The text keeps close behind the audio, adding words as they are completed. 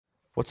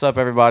What's up,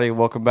 everybody?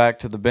 Welcome back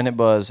to the Bennett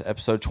Buzz,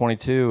 episode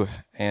 22.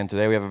 And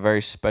today we have a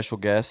very special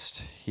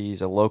guest.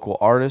 He's a local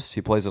artist.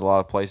 He plays at a lot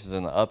of places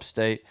in the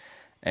upstate.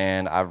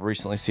 And I've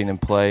recently seen him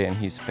play, and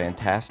he's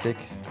fantastic,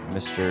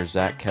 Mr.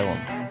 Zac Kellum.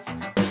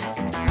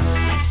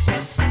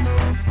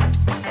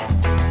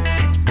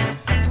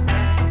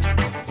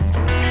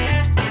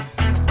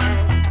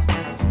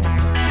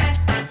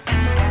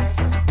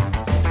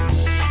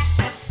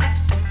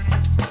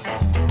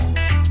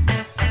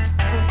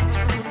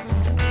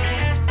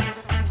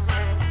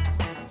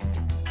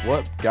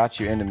 What got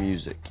you into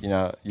music? You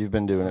know, you've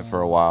been doing it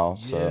for a while.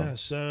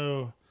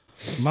 So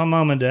my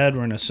mom and dad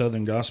were in a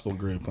Southern gospel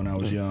group when I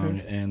was young,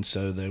 and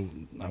so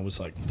I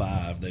was like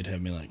 5. They'd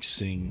have me like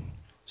sing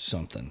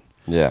something,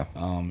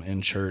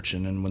 in church,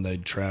 and then when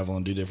they'd travel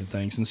and do different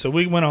things, and so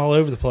we went all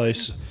over the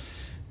place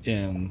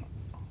in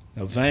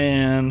a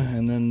van,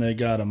 and then they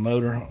got a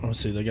motor.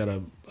 They got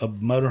a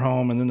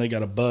motorhome, and then they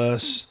got a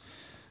bus,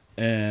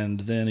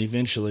 and then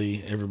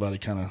eventually everybody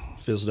kind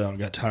of fizzled out and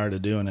got tired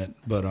of doing it,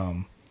 but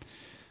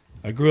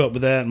I grew up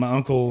with that. My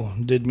uncle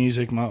did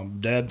music. My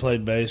dad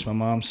played bass. My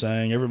mom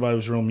sang. Everybody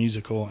was real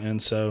musical.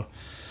 And so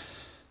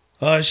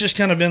it's just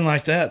kind of been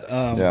like that.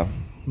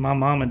 My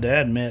mom and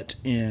dad met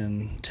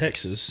in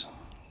Texas,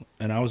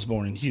 and I was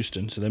born in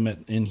Houston, so they met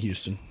in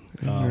Houston.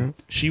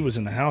 She was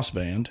in the house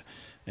band,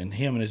 and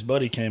him and his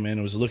buddy came in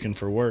and was looking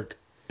for work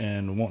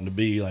and wanting to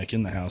be like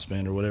in the house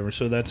band or whatever.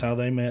 So that's how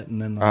they met. And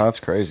then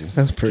that's crazy.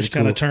 That's pretty just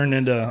kind of turned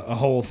into a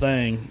whole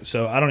thing.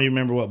 So I don't even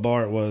remember what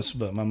bar it was,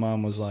 but my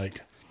mom was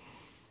like,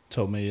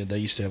 told me they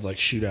used to have like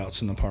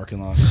shootouts in the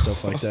parking lot and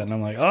stuff like that, and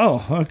I'm like,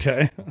 oh,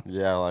 okay.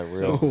 Yeah, like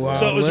real.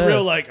 So it was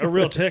a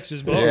real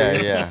Texas bar.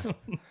 Yeah.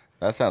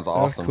 That sounds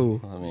awesome. That's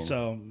cool. I mean,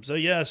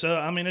 So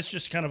I mean, it's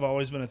just kind of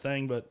always been a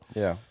thing, but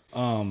yeah.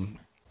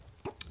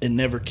 It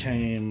never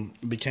became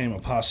a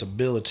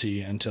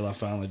possibility until I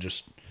finally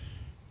just,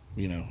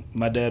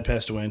 my dad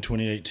passed away in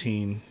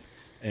 2018,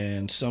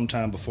 and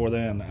sometime before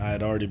then, I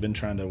had already been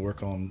trying to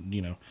work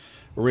on,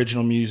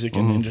 original music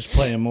and just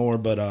playing more,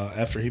 but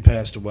after he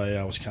passed away,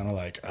 I was kind of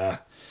like,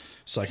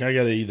 it's like I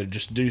got to either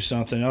just do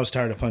something. I was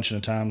tired of punching a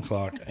time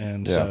clock,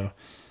 and so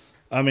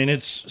I mean,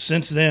 it's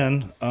since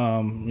then,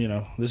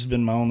 this has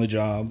been my only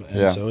job,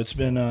 and so it's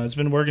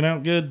been working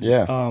out good.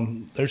 Yeah.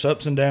 There's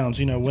ups and downs.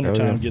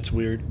 Wintertime gets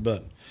weird,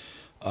 but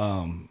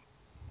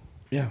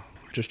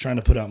just trying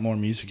to put out more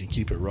music and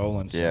keep it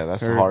rolling. So. Yeah,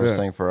 that's the hardest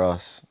thing for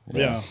us.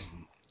 Yeah.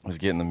 Was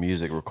getting the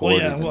music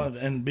recorded.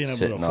 And being able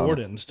to afford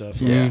it and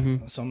stuff. Yeah.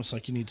 It's almost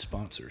like you need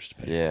sponsors to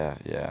pay for it.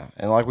 Yeah.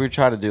 And like we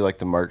try to do like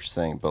the merch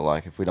thing, but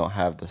like if we don't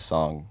have the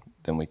song,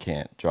 then we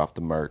can't drop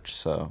the merch.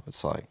 So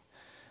it's like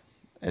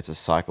it's a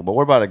cycle. But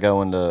we're about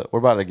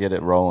to get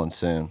it rolling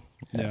soon.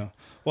 Yeah.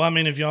 Well, I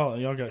mean, if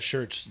y'all got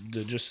shirts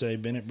that just say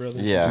Bennett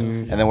Brothers. Yeah.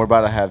 And then we're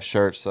about to have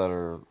shirts that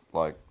are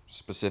like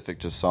specific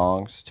to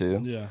songs too.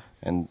 Yeah.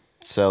 And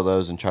sell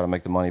those and try to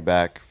make the money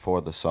back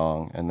for the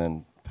song, and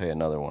then pay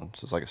another one.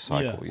 So it's like a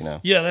cycle,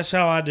 Yeah, that's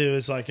how I do.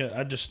 It's like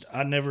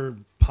I never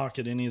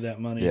pocket any of that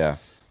money. Yeah.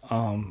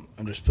 I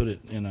just put it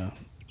in a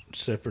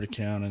separate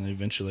account and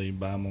eventually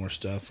buy more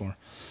stuff,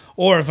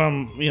 or if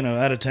I'm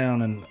out of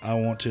town and I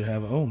want to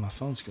have my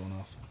phone's going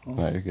off.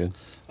 No, you're good.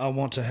 I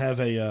want to have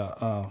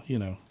a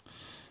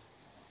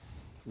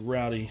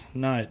rowdy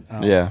night.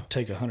 I'll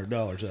take $100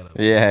 out of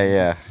it.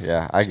 Yeah.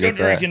 I Let's get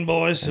go drinking,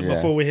 boys, Yeah.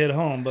 before we head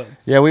home. But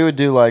we would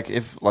do like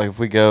if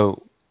we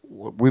go.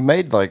 We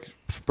made like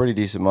pretty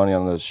decent money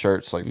on those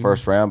shirts like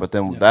first round, but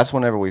then that's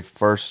whenever we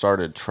first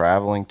started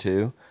traveling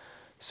too.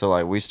 So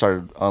like we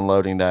started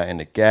unloading that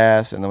into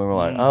gas, and then we were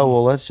like, oh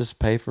well, let's just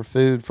pay for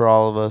food for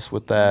all of us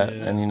with that,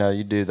 and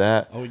you do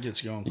that. Oh, it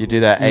gets going. You do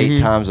that 8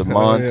 times a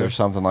month or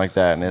something like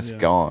that, and it's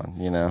gone.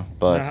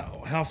 But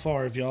now, how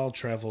far have y'all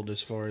traveled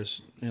as far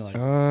as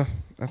I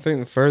think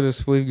the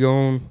furthest we've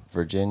gone,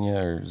 Virginia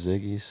or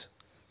Ziggy's.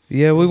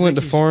 Yeah, we went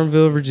to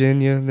Farmville,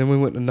 Virginia. Then we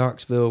went to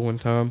Knoxville one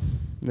time.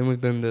 Then we've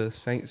been to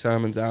St.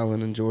 Simon's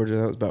Island in Georgia.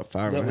 That was about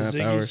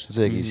 5.5 hours.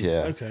 Ziggy's,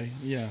 yeah. Okay,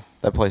 yeah.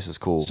 That place is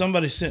cool.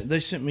 Somebody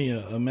sent me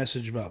a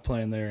message about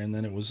playing there, and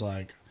then it was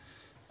like,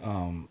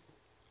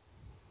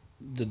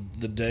 the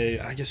day.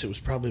 I guess it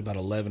was probably about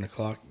 11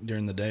 o'clock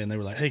during the day, and they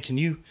were like, "Hey, can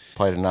you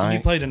play tonight? Can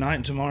you play tonight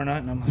and tomorrow night?"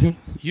 And I'm like,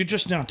 "You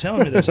just now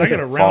telling me this? I got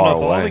to round up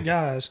all the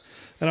guys."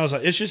 And I was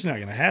like, "It's just not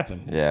going to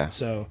happen." Yeah.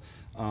 So.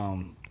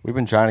 We've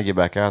been trying to get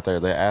back out there.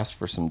 They asked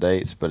for some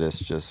dates, but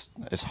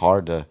it's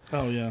hard to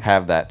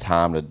have that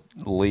time to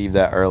leave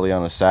that early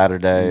on a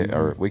Saturday,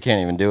 or we can't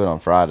even do it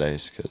on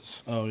Fridays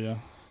because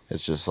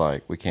it's just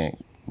like we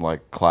can't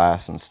like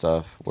class and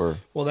stuff. Well,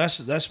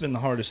 that's been the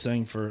hardest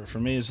thing for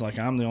me is like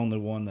I'm the only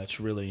one that's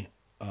really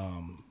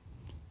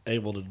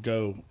able to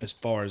go as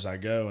far as I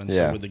go, and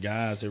so with the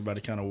guys,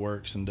 everybody kind of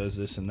works and does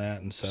this and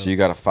that, and so you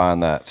got to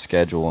find that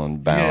schedule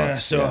and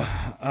balance. Yeah, so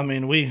I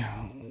mean,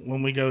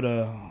 when we go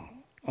to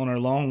on our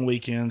long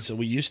weekends, so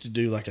we used to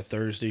do like a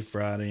Thursday,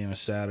 Friday, and a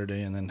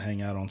Saturday, and then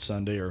hang out on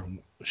Sunday, or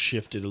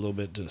shift it a little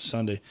bit to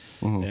Sunday,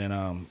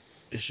 and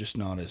it's just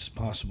not as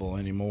possible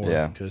anymore.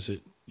 Yeah, because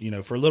it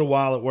for a little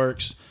while it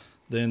works,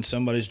 then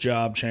somebody's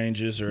job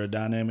changes or a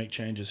dynamic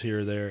changes here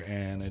or there,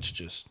 and it's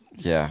just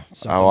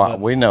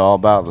we know all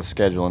about the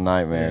scheduling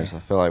nightmares. I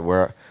feel like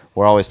we're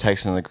always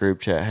texting in the group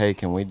chat, hey,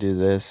 can we do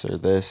this or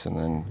this, and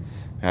then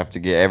we have to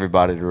get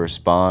everybody to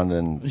respond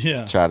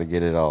and try to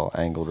get it all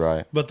angled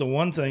right. But the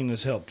one thing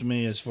that's helped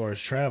me as far as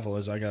travel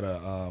is I got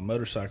a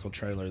motorcycle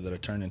trailer that I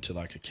turned into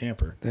like a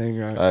camper. Dang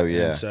right. Oh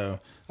yeah. And so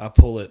I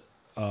pull it.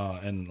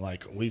 And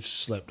like we've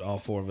slept, all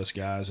 4 of us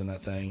guys in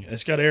that thing.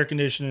 It's got air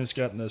conditioning, it's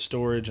got the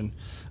storage, and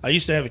I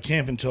used to have a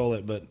camping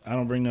toilet, but I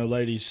don't bring no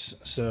ladies,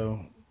 so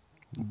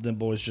the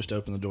boys just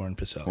open the door and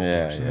piss out.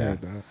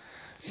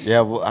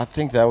 Yeah, well, I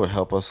think that would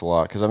help us a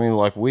lot because I mean,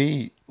 like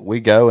we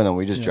go and then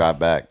we just drive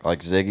back. Like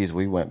Ziggy's,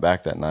 we went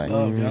back that night.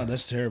 Oh God,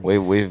 that's terrible.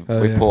 We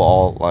pull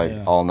all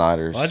all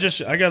nighters. Well,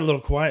 I got a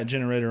little quiet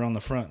generator on the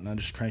front, and I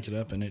just crank it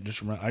up, and it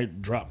just I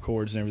drop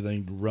cords and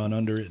everything, run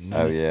under it. And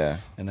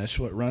and that's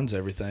what runs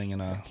everything.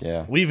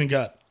 And we even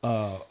got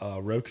a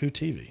Roku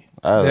TV.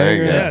 Oh, there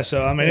you go. Yeah,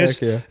 so I mean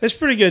it's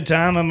pretty good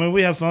time. I mean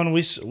we have fun.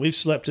 We've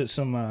slept at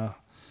some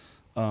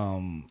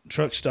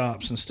truck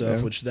stops and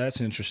stuff, which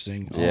that's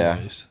interesting.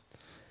 Always.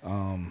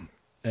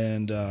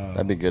 And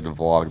that'd be good to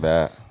vlog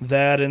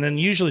that. And then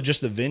usually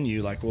just the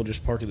venue, like we'll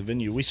just park at the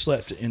venue. We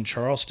slept in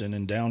Charleston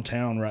in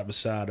downtown, right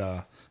beside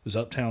it was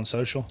Uptown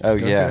Social. Oh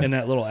yeah, in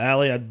that little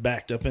alley. I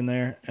backed up in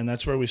there, and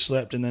that's where we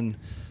slept. And then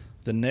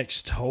the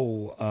next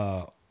hole,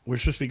 we're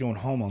supposed to be going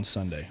home on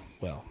Sunday.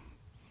 Well,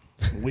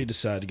 we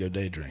decided to go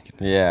day drinking.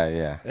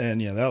 Yeah.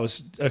 And that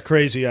was a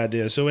crazy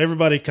idea. So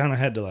everybody kind of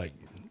had to like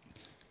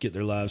get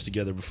their lives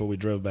together before we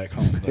drove back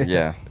home. But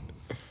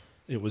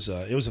it was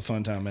a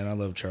fun time, man. I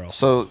love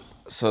Charleston.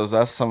 So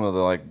that's some of the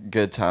like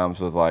good times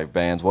with like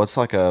bands. What's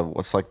like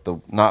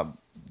the not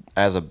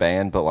as a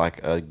band but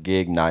like a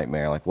gig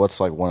nightmare? Like what's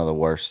like one of the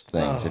worst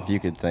things if you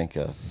could think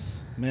of?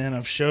 Man,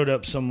 I've showed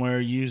up somewhere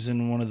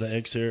using one of the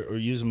X-Air or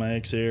using my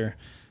X-Air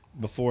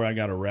before I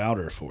got a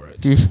router for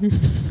it.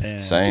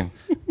 Same.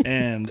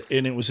 And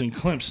it was in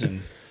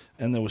Clemson,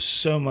 and there was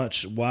so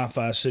much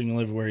Wi-Fi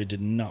signal everywhere it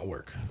did not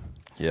work.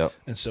 Yep.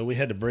 And so we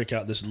had to break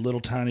out this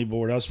little tiny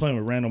board. I was playing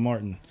with Randall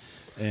Martin,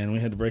 and we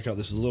had to break out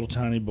this little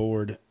tiny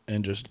board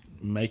and just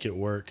make it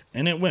work.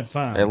 And it went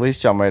fine. At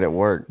least y'all made it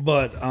work.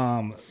 But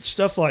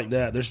stuff like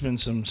that, there's been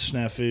some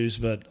snafus.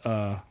 But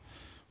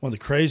one of the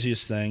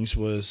craziest things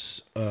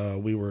was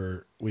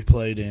we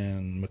played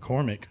in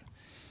McCormick,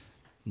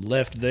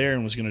 left there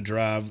and was going to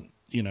drive,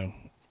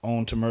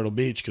 on to Myrtle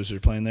Beach because we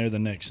were playing there the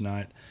next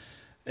night.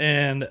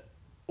 And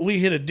we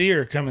hit a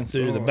deer coming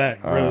through the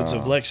back roads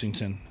of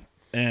Lexington.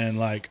 And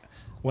like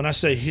when I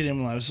say hit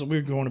him, we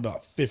were going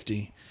about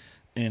 50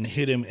 and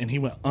hit him, and he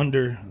went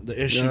under the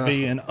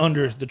SUV and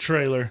under the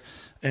trailer,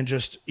 and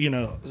just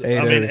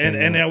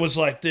and that was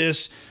like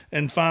this,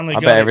 and finally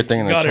I bet everything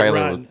in the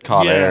trailer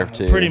caught air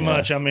too. Pretty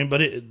much. I mean,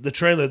 but the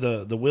trailer,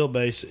 the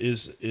wheelbase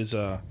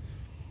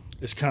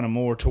is kind of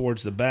more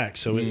towards the back,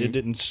 so it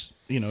didn't,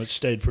 it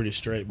stayed pretty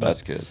straight. But,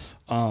 that's good.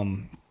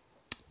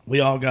 We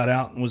all got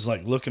out and was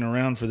like looking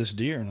around for this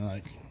deer, and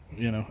like.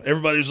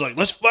 Everybody was like,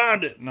 let's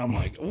find it. And I'm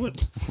like,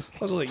 what? I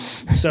was like,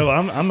 so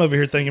I'm over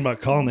here thinking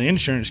about calling the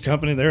insurance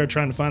company. They're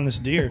trying to find this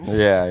deer.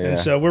 Yeah. And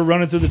so we're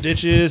running through the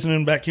ditches and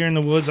then back here in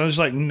the woods. I was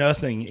like,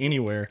 nothing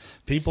anywhere.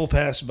 People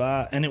pass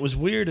by. And it was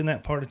weird in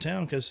that part of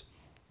town because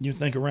you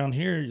think around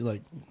here, you're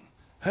like,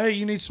 hey,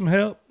 you need some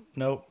help?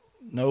 Nope.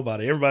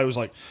 Nobody. Everybody was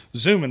like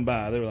zooming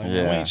by. They were like, we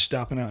ain't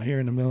stopping out here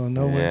in the middle of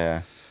nowhere.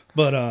 Yeah.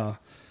 But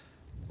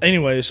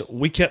anyways,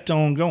 we kept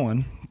on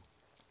going.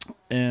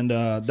 And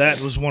that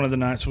was one of the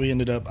nights we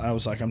ended up, I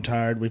was like, I'm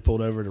tired. We pulled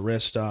over at a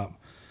rest stop.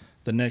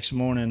 The next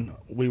morning,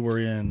 we were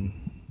in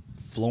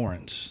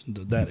Florence,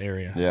 that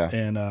area. Yeah.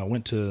 And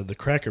went to the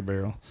Cracker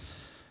Barrel.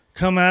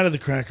 Come out of the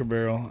Cracker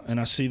Barrel, and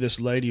I see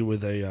this lady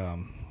with a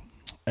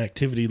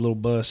activity little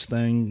bus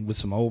thing with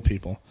some old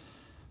people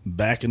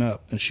backing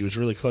up. And she was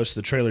really close to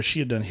the trailer. She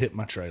had done hit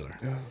my trailer.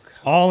 Oh, God.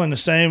 All in the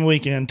same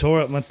weekend,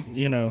 tore up my,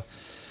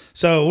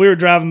 So we were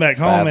driving back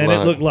home, and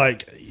it looked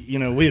like...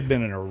 we had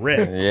been in a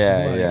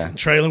wreck.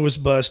 Trailer was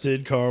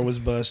busted, car was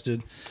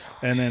busted,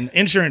 and then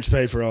insurance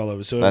paid for all of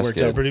it, so it worked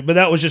out pretty. But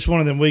that was just one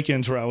of them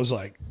weekends where I was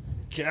like,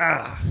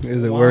 God,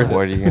 is it worth it?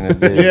 What are you gonna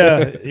do?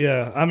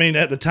 Yeah. I mean,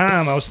 at the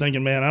time, I was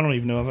thinking, man, I don't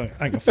even know if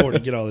I can afford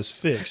to get all this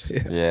fixed.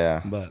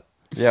 But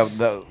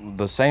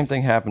the same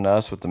thing happened to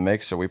us with the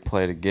mixer. We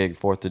played a gig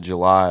 4th of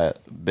July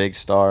at Big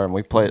Star, and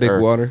we played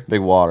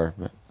Big Water.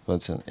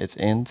 But it's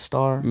in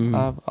Star,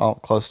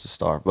 close to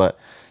Star, but.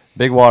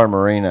 Big Water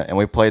Marina, and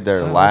we played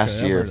there last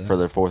year for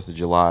their 4th of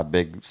July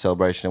big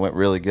celebration. It went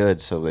really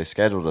good, so they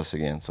scheduled us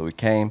again. So we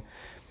came,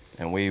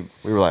 and we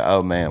were like,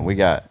 oh man, we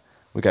got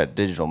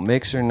digital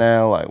mixer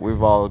now. Like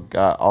we've all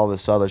got all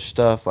this other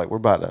stuff. Like we're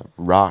about to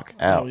rock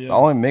out. The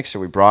only mixer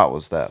we brought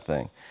was that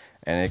thing,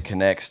 and it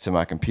connects to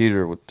my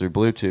computer through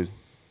Bluetooth.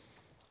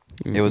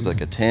 It was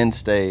like a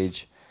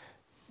 10-stage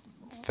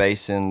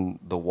facing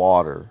the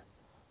water.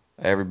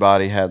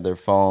 Everybody had their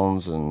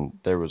phones, and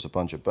there was a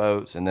bunch of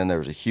boats, and then there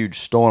was a huge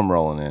storm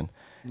rolling in,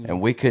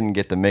 and we couldn't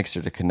get the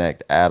mixer to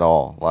connect at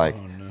all,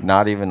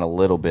 not even a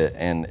little bit,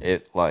 and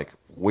it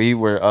we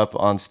were up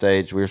on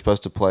stage. We were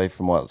supposed to play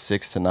from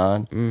 6 to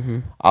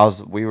 9.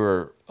 We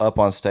were up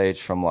on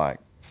stage from like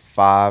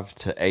 5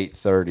 to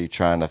 8:30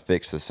 trying to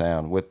fix the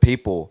sound with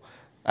people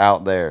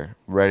out there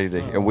ready to,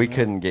 and we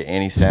couldn't get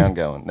any sound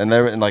going.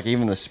 And like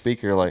even the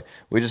speaker, like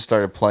we just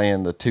started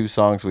playing the 2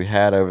 songs we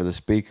had over the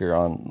speaker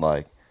on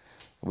like.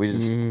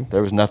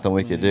 There was nothing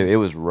we could do. It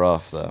was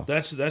rough though.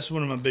 That's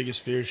one of my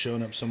biggest fears,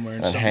 showing up somewhere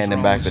and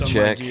handing back the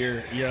check.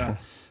 Gear. Yeah,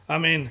 I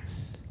mean,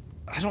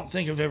 I don't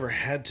think I've ever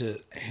had to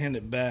hand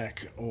it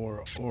back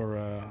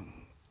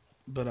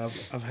but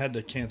I've had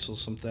to cancel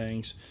some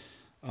things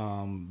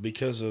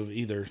because of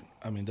either.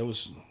 I mean, there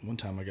was one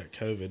time I got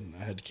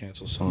COVID. I had to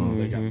cancel some.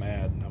 They got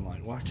mad, and I'm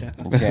like, "Why can't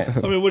I?"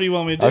 I mean, what do you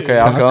want me to do? Okay,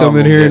 I'll come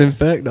in here and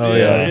infect all.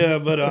 Yeah.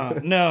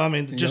 But no, I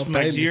mean, just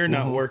my gear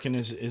not working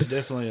is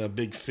definitely a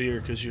big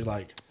fear because you're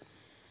like,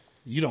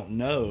 you don't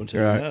know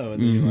until you know,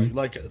 and then you're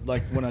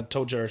like when I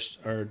told you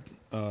our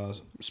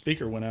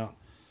speaker went out.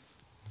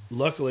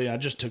 Luckily, I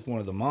just took one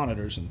of the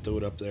monitors and threw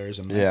it up there as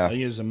a main. Yeah. I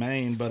use a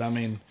main, but I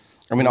mean,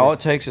 all it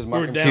takes is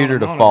my computer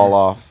to fall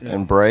off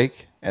and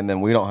break. And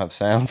then we don't have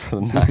sound for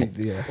the night.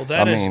 Well,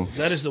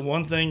 that is the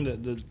one thing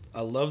that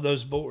I love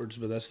those boards,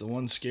 but that's the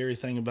one scary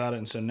thing about it.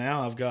 And so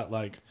now I've got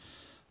like,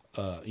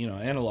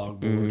 analog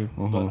board,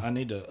 but I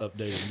need to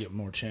update it and get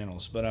more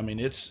channels. But I mean,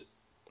 it's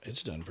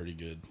done pretty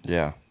good.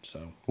 Yeah.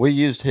 So we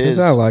used his.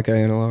 I like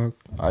analog.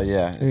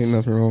 Yeah. Ain't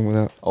nothing wrong with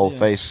that. Old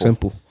faithful.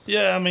 Simple.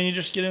 Yeah, I mean, you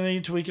just get in there, you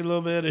tweak it a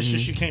little bit. It's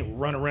just you can't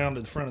run around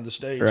in front of the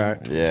stage.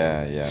 Right.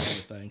 Yeah.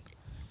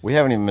 We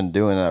haven't even been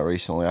doing that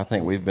recently. I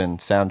think we've been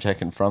sound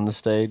checking from the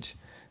stage.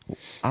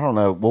 I don't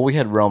know. Well, we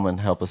had Roman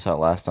help us out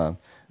last time.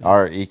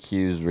 Our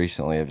EQs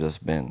recently have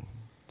just been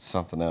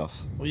something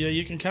else. Well, yeah,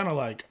 you can kind of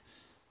like.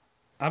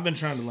 I've been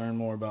trying to learn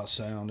more about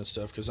sound and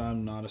stuff because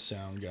I'm not a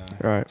sound guy.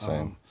 Right.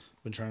 Same.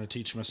 Been trying to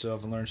teach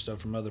myself and learn stuff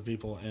from other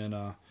people, and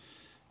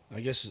I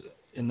guess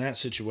in that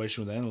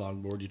situation with the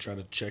analog board, you try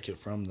to check it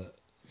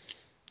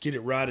get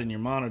it right in your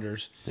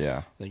monitors.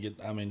 Yeah.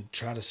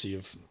 Try to see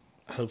if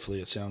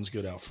hopefully it sounds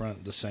good out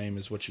front, the same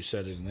as what you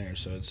said it in there.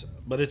 So it's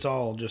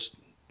all just.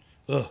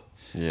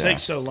 It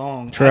takes so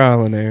long.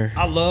 Trial and error.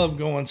 I love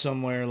going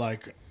somewhere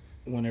like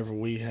whenever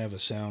we have a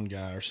sound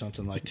guy or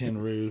something like Tin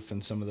Roof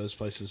and some of those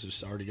places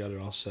just already got it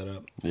all set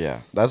up.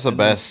 Yeah, that's the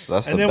best.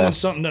 And then when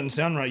something doesn't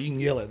sound right, you can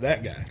yell at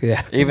that guy.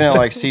 Yeah. Even at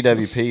like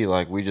CWP,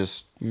 like we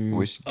just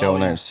go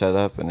in there and set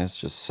up, and it's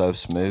just so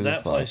smooth.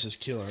 That place is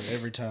killer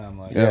every time.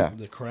 Like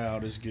the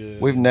crowd is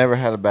good. We've never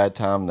had a bad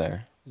time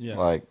there.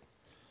 Yeah.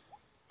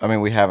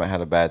 We haven't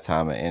had a bad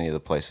time at any of the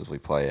places we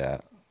play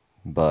at,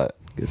 but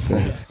good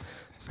save.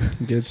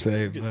 Good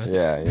save.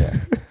 Yeah.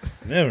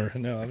 Never.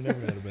 No, I've never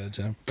had a bad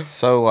time.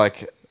 So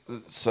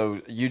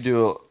you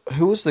do.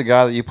 Who was the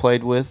guy that you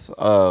played with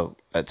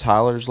at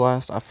Tyler's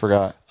last? I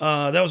forgot.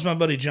 That was my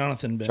buddy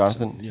Jonathan Benson.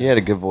 Jonathan, he had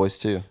a good voice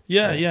too.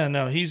 Yeah.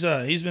 No, he's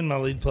been my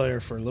lead player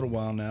for a little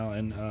while now,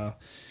 and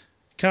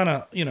kind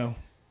of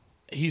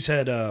he's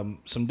had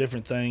some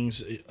different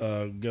things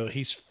go.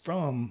 He's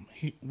from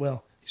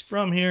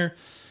here.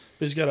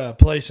 He's got a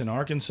place in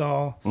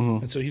Arkansas,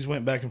 and so he's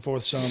went back and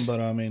forth some.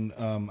 But I mean,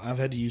 I've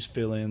had to use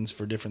fill-ins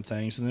for different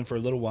things, and then for a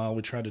little while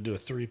we tried to do a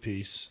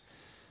 3-piece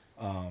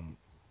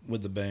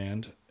with the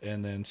band,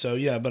 and then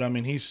But I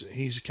mean,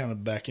 he's kind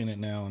of back in it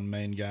now and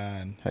main guy,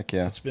 and heck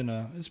yeah, it's been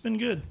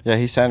good. Yeah,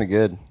 he sounded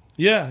good.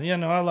 Yeah,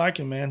 no, I like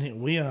him, man.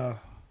 We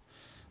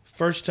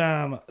first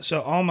time,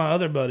 so all my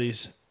other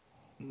buddies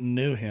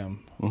knew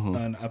him,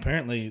 and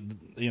apparently,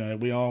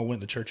 we all went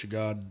to Church of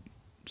God.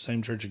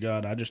 Same Church of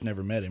God. I just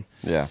never met him.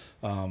 Yeah.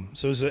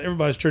 So it was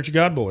everybody's Church of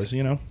God boys,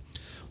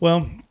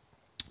 Well,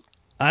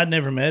 I'd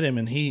never met him,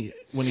 and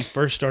when he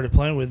first started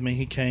playing with me,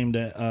 he came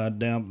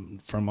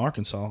down from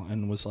Arkansas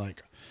and was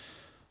like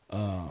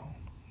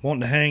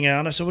wanting to hang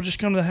out. I said, "Well, just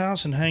come to the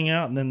house and hang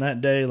out." And then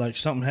that day, like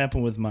something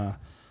happened with my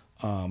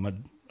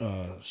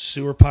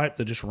sewer pipe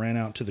that just ran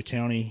out to the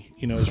county.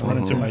 It was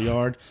running through my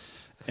yard.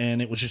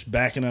 And it was just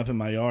backing up in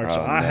my yard. So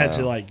I had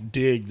to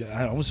dig.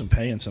 I wasn't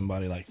paying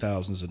somebody like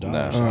thousands of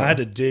dollars. So I had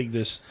to dig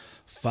this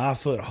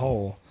 5-foot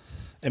hole.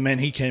 And man,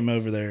 he came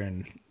over there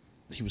and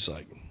he was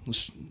like,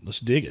 let's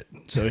dig it.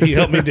 So he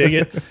helped me dig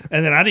it.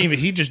 And then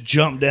he just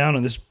jumped down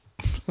in this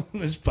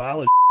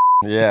pile of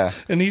Yeah.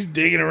 And he's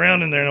digging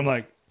around in there. And I'm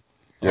like,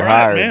 you're all right,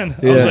 hired. man.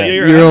 Yeah. I was like,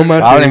 you're on my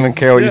team. I don't even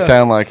care what you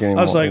sound like anymore.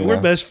 I was like, we're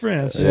best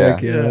friends. Yeah.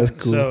 That's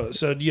cool.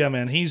 So yeah,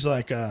 man, he's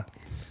like,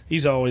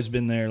 he's always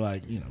been there,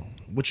 like,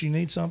 what you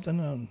need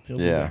something, he'll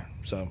be there.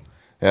 So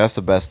yeah, that's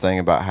the best thing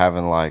about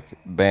having like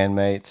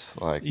bandmates.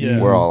 Like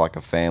we're all like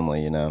a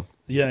family,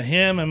 Yeah,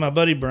 him and my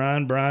buddy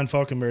Brian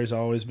Falkenberry's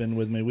always been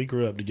with me. We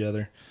grew up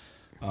together.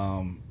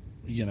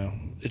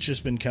 It's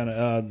just been kind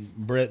of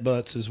Brett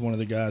Butts is one of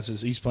the guys.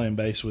 He's playing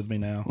bass with me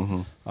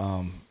now.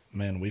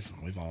 Man,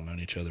 we've all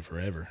known each other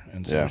forever,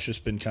 and so it's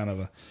just been kind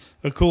of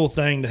a cool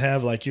thing to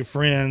have like your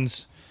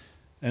friends.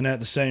 And at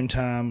the same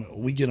time,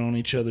 we get on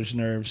each other's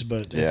nerves.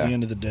 But at the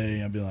end of the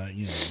day, I'd be like,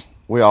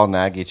 we all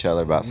nag each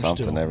other about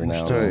something every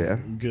now and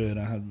then. Good.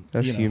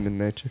 That's human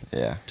nature.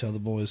 Yeah. Tell the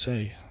boys,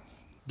 hey,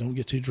 don't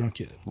get too drunk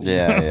yet.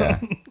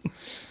 Yeah.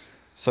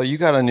 So you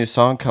got a new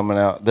song coming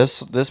out.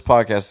 This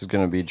podcast is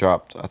going to be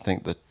dropped, I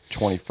think, the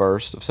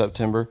 21st of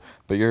September.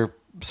 But your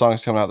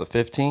song's coming out the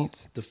 15th?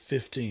 The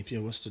 15th. Yeah,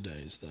 what's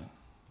today's though?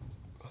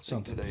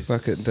 Something.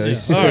 Fuck it,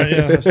 Dave. Yeah. All right,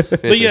 yeah.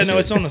 But yeah, no,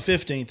 it's on the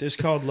 15th. It's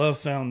called Love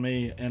Found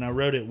Me, and I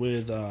wrote it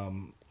with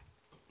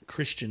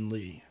Christian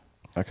Lee.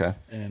 Okay.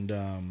 And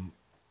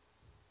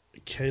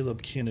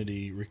Caleb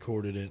Kennedy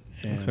recorded it.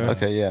 And,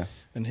 okay, yeah.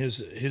 And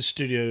his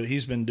studio,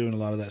 he's been doing a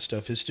lot of that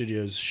stuff. His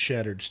studio is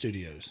Shattered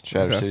Studios.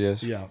 Shattered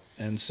Studios? Yeah.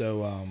 And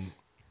so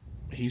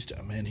he's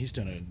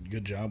done a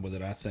good job with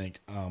it, I think.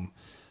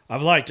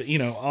 I've liked,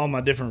 all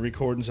my different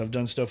recordings. I've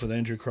done stuff with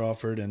Andrew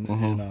Crawford and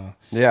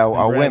yeah, and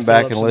I went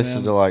back and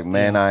listened to like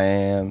Man yeah. I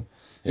Am.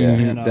 Yeah,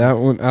 and, that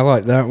one I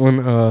like that one.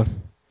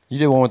 You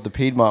did one with the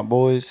Piedmont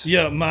Boys.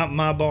 Yeah,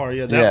 my bar.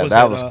 Yeah,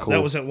 that was cool.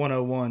 That was at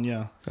 101.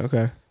 Yeah.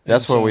 Okay.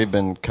 That's where we've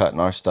been cutting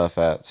our stuff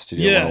at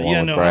Studio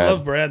 101 with Brad. I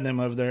love Brad and them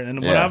over there. And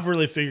what I've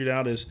really figured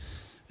out is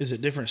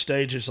at different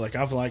stages. Like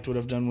I've liked what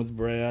I've done with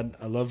Brad.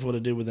 I loved what I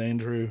did with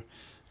Andrew,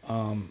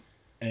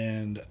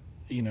 and.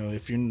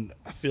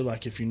 I feel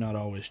like if you're not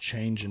always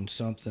changing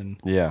something,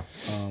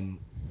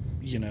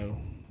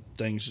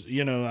 things,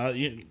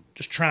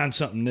 just trying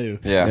something new.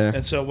 Yeah.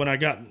 And so when I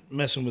got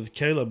messing with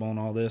Caleb on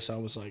all this, I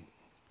was like,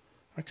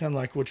 I kind of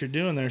like what you're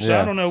doing there. So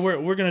I don't know,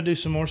 we're going to do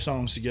some more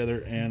songs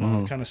together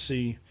and kind of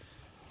see.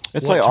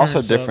 It's like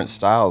also different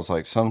styles.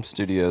 Like some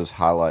studios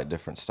highlight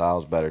different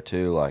styles better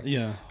too. Like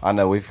I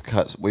know we've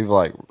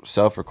like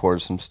self-recorded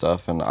some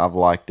stuff and I've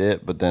liked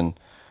it, but then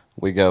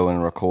we go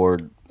and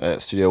record at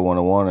Studio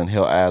 101 and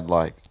he'll add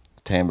like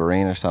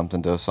tambourine or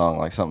something to a song,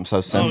 like something so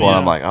simple. And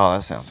I'm like, oh,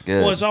 that sounds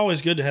good. Well, it's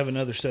always good to have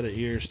another set of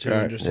ears too.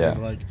 Right. And just have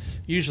like,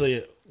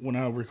 usually when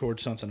I record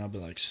something, I'll be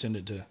like, send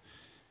it to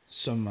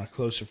some of my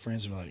closer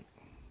friends and be like,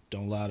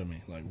 don't lie to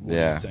me. Like, what do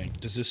you think?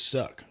 Does this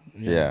suck?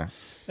 Yeah.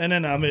 And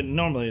then, I mean,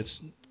 normally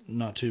it's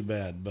not too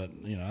bad, but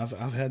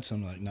I've had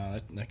some like, no,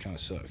 that kind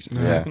of sucks.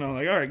 Yeah. And I'm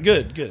like, all right,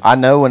 good. I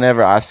know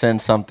whenever I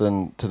send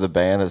something to the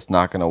band that's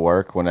not going to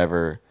work,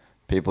 whenever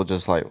people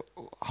just like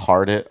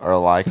heart it or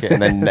like it,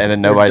 and then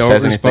nobody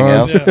says anything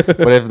else. Yeah.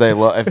 But if they're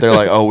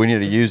like, oh, we need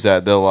to use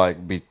that, they'll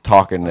like be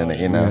talking in it,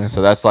 Yeah.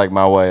 So that's like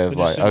my way of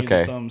like,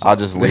 okay, I'll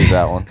just leave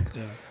that one.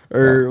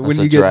 Or when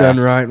you get done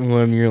writing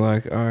one, you're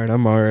like, all right,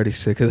 I'm already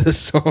sick of this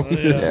song.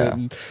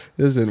 This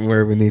isn't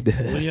where we need to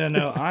head. Well, yeah,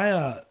 no,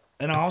 I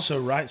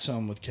also write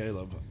some with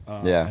Caleb.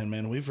 And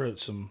man, we've wrote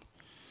some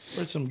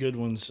good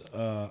ones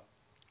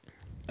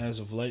as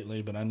of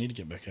lately, but I need to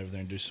get back over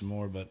there and do some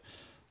more. But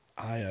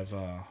I have.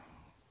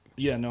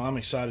 I'm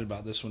excited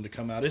about this one to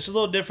come out. It's a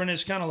little different.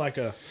 It's kind of like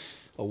a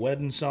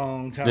wedding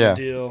song kind of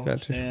deal.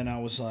 Gotcha. And I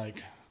was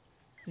like,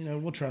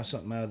 we'll try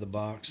something out of the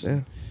box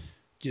and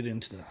get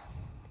into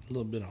a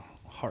little bit of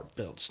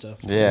heartfelt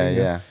stuff.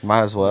 Yeah.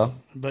 Might as well.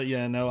 But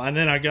and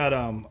then I got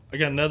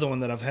another one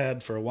that I've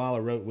had for a while. I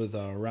wrote with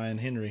Ryan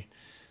Henry,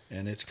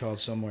 and it's called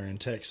Somewhere in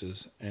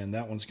Texas, and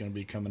that one's going to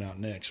be coming out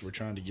next. We're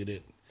trying to get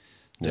it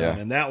done. Yeah.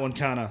 And that one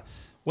kind of,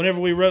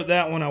 whenever we wrote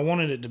that one, I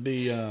wanted it to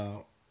be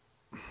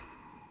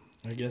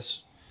I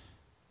guess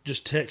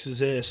just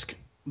Texas-esque,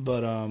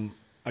 but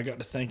I got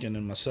to thinking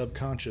in my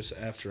subconscious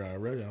after I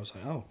wrote it, I was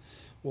like, oh,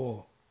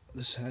 well,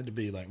 this had to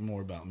be like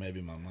more about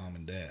maybe my mom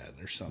and dad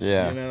or something.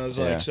 Yeah. It was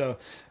like, so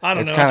I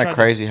don't know. It's kind of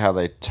crazy how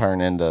they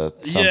turn into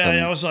something.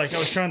 Yeah, I was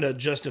trying to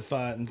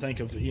justify it and think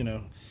of,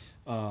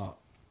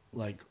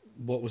 like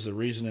what was the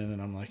reasoning,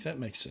 and I'm like, that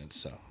makes sense.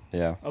 So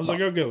yeah, I was like,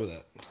 I'll go with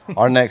that.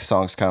 Our next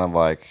song's kind of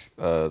like,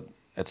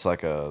 it's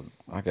like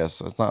I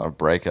guess it's not a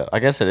breakup. I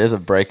guess it is a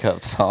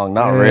breakup song.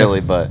 Not really,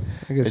 but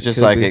it's just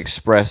like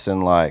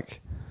expressing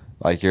like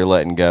you're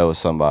letting go of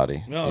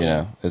somebody. Oh, you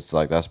know, it's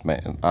like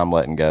I'm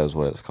letting go is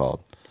what it's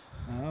called.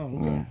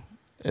 Oh,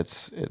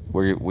 okay.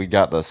 We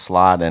got the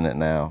slide in it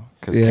now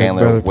because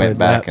Chandler went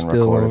back and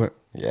recorded.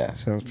 Yeah,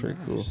 sounds pretty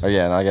cool. Oh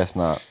yeah, and I guess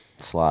not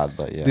slide,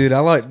 but yeah. Dude, I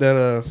like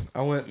that.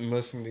 I went and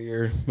listened to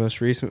your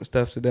most recent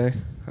stuff today.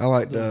 I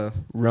liked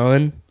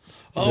Run.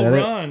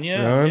 Run,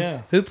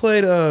 yeah. Who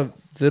played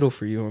fiddle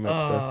for you on that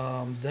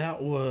stuff?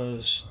 That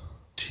was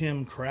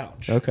Tim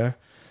Crouch. Okay.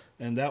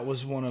 And that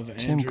was one of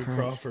Andrew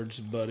Crawford's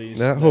buddies.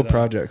 That whole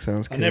project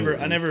sounds cool.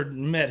 I never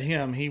met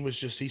him. He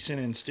sent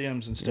in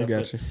stems and stuff.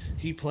 But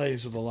he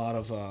plays with a lot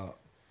of,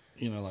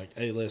 like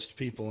A-list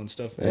people and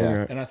stuff. Yeah.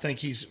 Right. And I think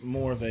he's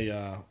more of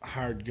a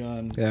hired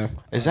gun. Yeah.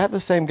 Is that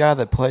the same guy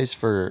that plays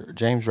for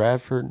James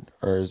Radford,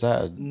 or is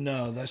that?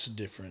 No, that's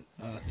different.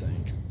 I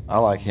think. I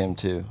like him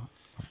too.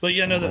 But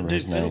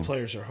fiddle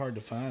players are hard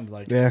to find,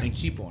 and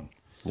keep one.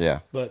 Yeah.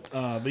 But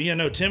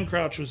Tim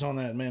Crouch was on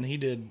that, man. He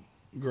did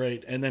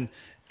great. And then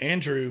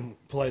Andrew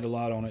played a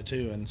lot on it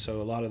too, and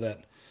so a lot of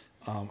that,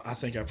 I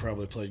think I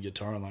probably played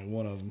guitar on like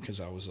one of them because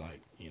I was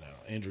like,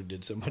 Andrew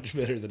did so much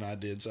better than I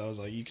did, so I was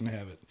like, you can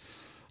have it.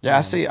 Yeah,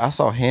 I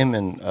saw him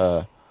and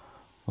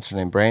what's her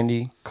name,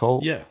 Brandy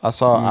Colt. Yeah, I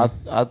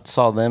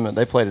saw them, and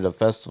they played at a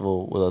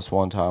festival with us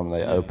one time. And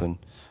they opened.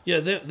 Yeah,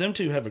 them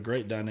two have a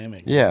great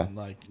dynamic. Yeah,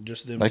 like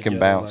just them. They can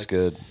bounce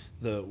good.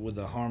 With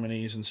the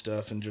harmonies and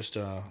stuff, and just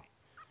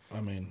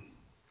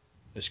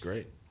it's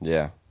great.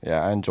 Yeah,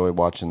 I enjoy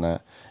watching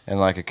that. And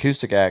like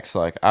acoustic acts,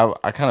 like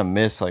I kind of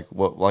miss like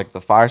what like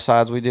the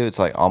firesides we do. It's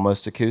like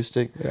almost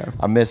acoustic. Yeah,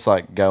 I miss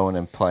like going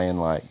and playing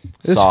like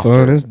it's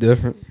softer, fun. It's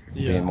different.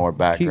 being more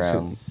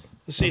background.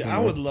 See, I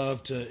would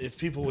love to if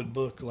people would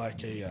book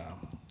like a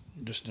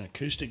just an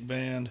acoustic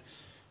band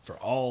for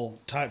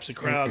all types of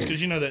crowds,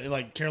 because you know that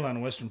like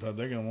Carolina Western Pub,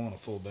 they're gonna want a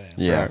full band.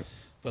 Yeah, right?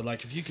 But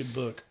like if you could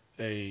book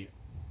an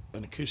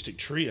acoustic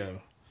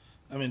trio.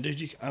 I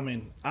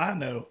mean, I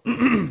know,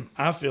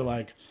 I feel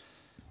like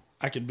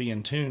I could be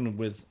in tune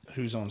with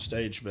who's on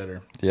stage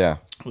better. Yeah.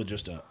 With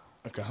just a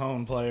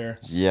cajon player.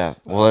 Yeah.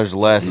 Well, there's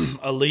less.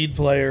 A lead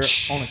player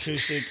on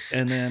acoustic,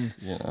 and then,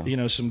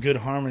 some good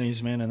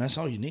harmonies, man, and that's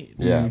all you need.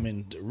 Yeah. I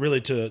mean,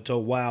 really to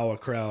wow a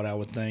crowd, I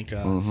would think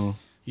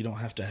you don't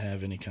have to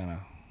have any kind of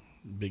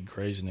big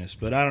craziness.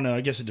 But I don't know.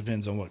 I guess it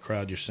depends on what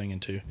crowd you're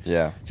singing to.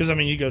 Yeah. Because, I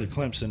mean, you go to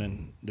Clemson,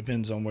 and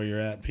depends on where you're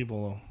at. People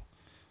will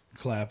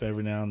clap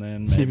every now and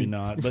then, maybe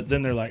not, but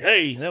then they're like,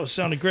 "Hey, that was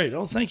sounded great!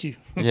 Oh, thank you."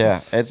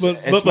 Yeah, it's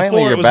but mainly before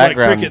your it was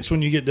background. like crickets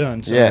when you get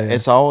done. So. Yeah,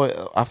 it's always.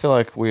 I feel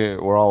like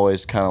we're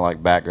always kind of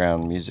like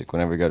background music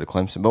whenever we go to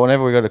Clemson, but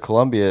whenever we go to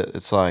Columbia,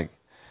 it's like,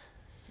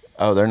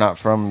 oh, they're not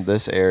from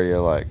this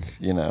area, like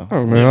I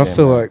don't know. I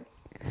feel like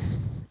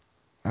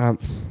well,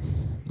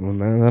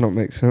 man, that don't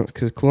make sense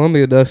because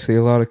Columbia does see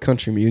a lot of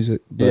country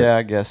music. But yeah,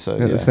 I guess so.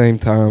 At the same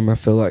time, I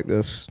feel like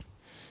this.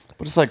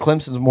 But it's like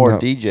Clemson's more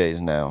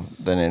DJs now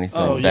than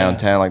anything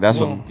downtown. Like that's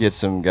what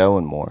gets them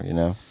going more,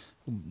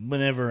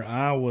 Whenever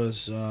I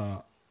was,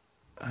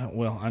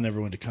 I never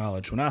went to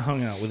college. When I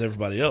hung out with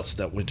everybody else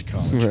that went to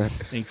college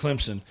in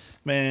Clemson,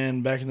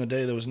 man, back in the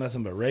day there was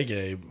nothing but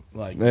reggae,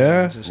 like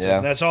and stuff. Yeah.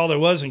 That's all there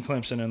was in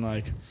Clemson, and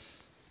like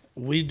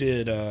we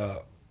did.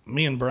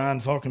 Me and Brian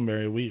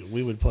Falconberry,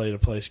 we would play at a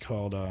place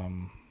called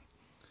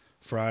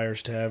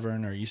Friar's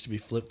Tavern, or it used to be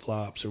Flip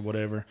Flops or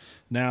whatever.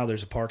 Now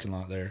there's a parking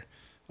lot there.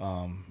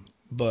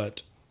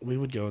 But we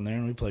would go in there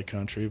and we'd play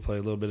country, play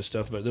a little bit of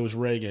stuff, but there was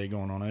reggae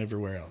going on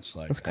everywhere else.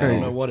 Like, that's crazy. I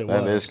don't know what it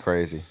was. That is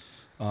crazy.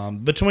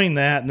 Between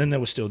that and then there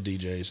was still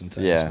DJs and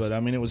things. Yeah. But,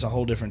 I mean, it was a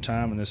whole different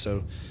time. And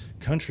so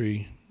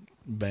country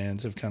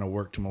bands have kind of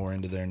worked more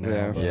into there now.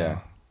 Yeah,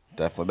 but,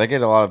 definitely. They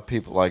get a lot of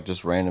people, like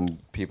just random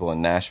people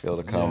in Nashville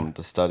to come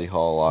to study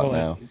hall a lot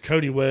now. Like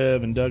Cody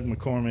Webb and Doug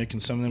McCormick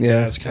and some of them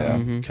guys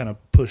kind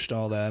of pushed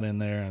all that in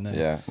there. And then,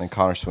 and then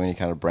Connor Sweeney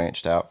kind of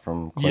branched out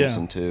from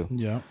Clemson too.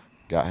 Yeah.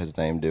 Got his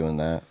name doing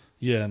that.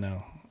 Yeah,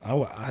 no.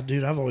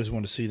 Dude, I've always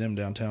wanted to see them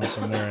downtown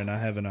somewhere, and I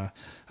haven't.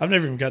 I've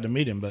never even got to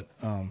meet him, but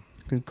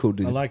he's a cool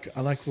dude. I like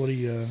what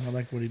he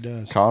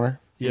does. Connor.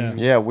 Yeah,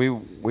 yeah.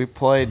 We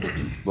played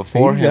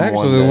before he's him. He's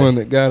actually the one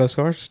that got us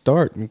our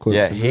start in Clemson.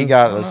 Yeah, he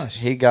got us. Nice.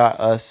 He got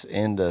us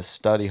into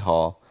study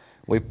hall.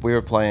 We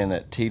were playing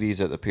at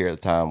TD's at the Pier at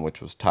the time,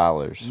 which was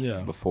Tyler's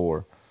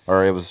before,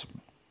 or it was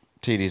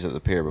TD's at the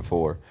Pier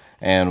before,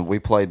 and we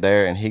played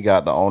there, and he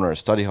got the owner of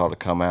study hall to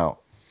come out.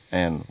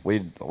 And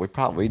we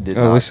probably did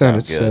not. We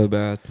sounded sound good. so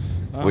bad.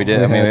 We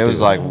did. I mean, it was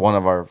like one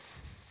of our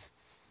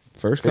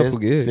first couple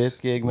gigs,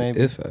 fifth gig maybe.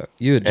 If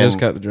you had just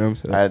got the drum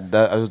set.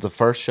 It was the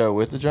first show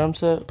with the drum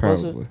set.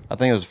 Probably. Was it? I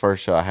think it was the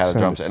first show I had a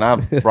drum set, and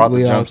I brought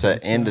the drum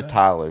set into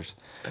Tyler's.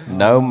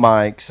 No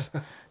mics.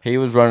 He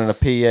was running a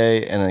PA,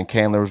 and then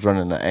Candler was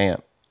running the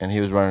amp, and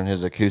he was running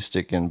his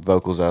acoustic and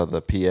vocals out of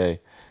the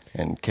PA,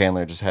 and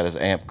Candler just had his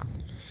amp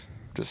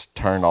just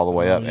turned all the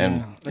way up,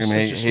 and that's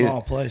such a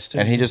small place too.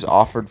 And he just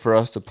offered for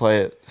us to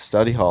play at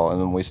study hall, and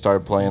then we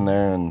started playing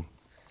there, and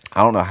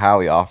I don't know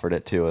how he offered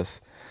it to us,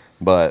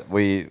 but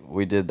we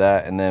did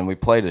that, and then we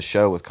played a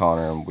show with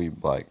Connor, and we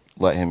like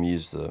let him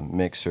use the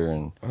mixer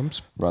and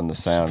run the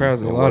sound. I'm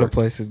surprised a lot of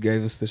places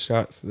gave us the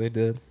shots that they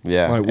did.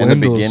 Yeah, like in the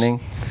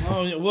beginning.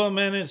 Oh yeah, well,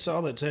 man, it's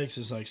all it takes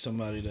is like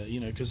somebody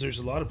to because there's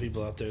a lot of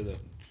people out there that.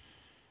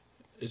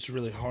 It's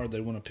really hard.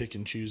 They want to pick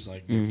and choose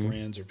like their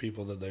friends or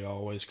people that they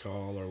always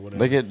call or whatever.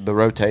 They get the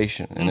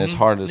rotation, and it's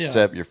hard to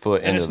step your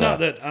foot into that. And it's not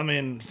that. I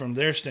mean, from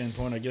their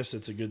standpoint, I guess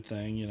it's a good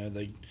thing.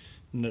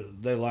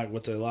 They like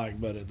what they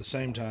like, but at the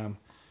same time,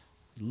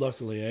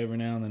 luckily, every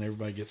now and then,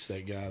 everybody gets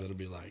that guy that'll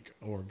be like,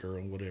 or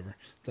girl, whatever,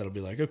 that'll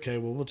be like, okay,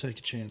 well, we'll take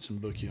a chance and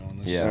book you on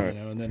this. Yeah.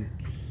 And then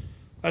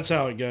that's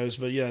how it goes.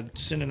 But yeah,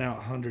 sending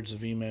out hundreds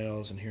of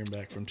emails and hearing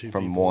back from people.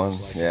 From one,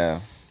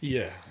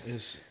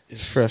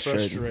 it's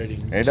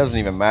frustrating. And it doesn't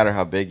even matter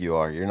how big you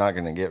are. You're not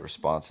going to get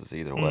responses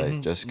either way,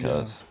 just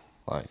because,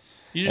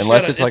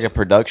 unless it's like a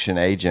production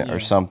agent or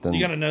something. You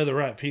got to know the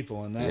right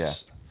people, and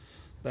that's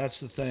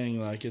the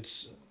thing. Like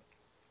it's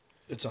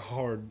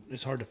hard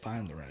to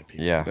find the right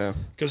people. Yeah.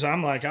 Because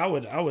I'm like I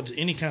would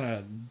any kind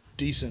of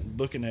decent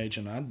booking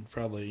agent, I'd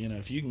probably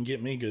if you can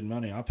get me good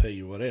money, I'll pay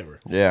you whatever.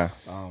 Yeah.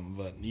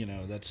 But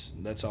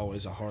that's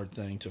always a hard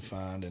thing to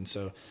find, and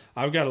so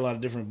I've got a lot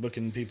of different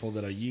booking people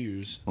that I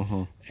use,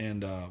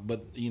 and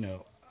but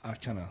I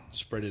kind of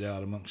spread it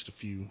out amongst a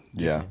few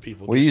different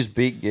people. We use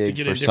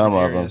BeatGig for some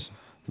of them.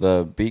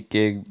 The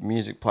BeatGig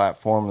music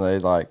platform,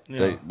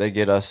 they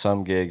get us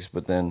some gigs,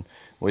 but then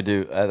we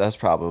do. That's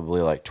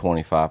probably like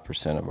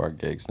 25% of our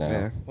gigs now.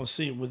 Yeah. Well,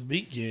 see, with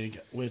BeatGig,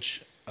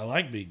 which I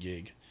like Beat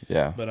Gig.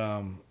 Yeah. But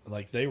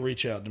like they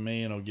reach out to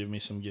me and will give me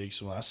some gigs.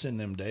 So I send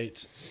them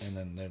dates, and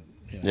then they.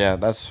 Yeah,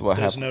 that's what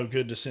happens. It's no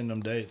good to send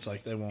them dates.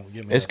 Like they won't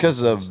give me. It's because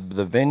the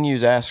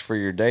venues ask for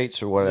your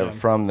dates or whatever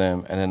from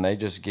them, and then they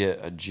just get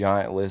a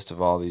giant list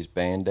of all these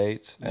band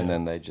dates, and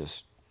then they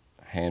just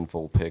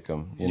handful pick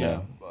them. You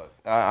know, but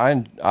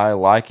I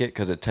like it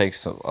because it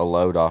takes a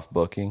load off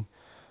booking,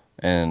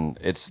 and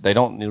they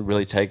don't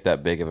really take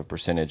that big of a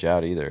percentage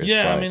out either. It's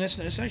I mean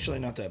it's actually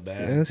not that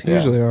bad. Yeah, it's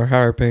usually our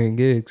higher paying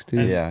gigs too.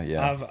 And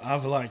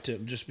I've liked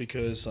it just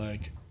because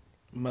like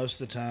most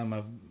of the time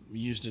I've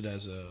used it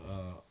as a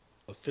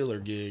filler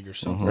gig or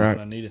something when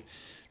I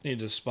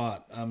need a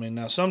spot. I mean,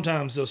 now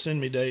sometimes they'll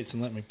send me dates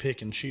and let me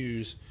pick and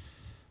choose.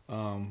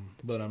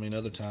 But I mean,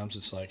 other times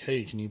it's like,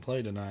 hey, can you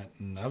play tonight?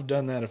 And I've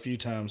done that a few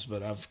times,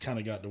 but I've kind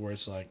of got to where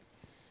it's like,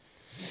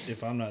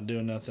 if I'm not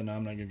doing nothing,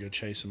 I'm not going to go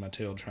chasing my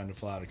tail trying to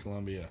fly to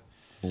Columbia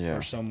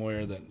or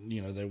somewhere that,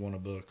 they want to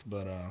book.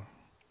 But,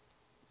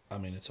 I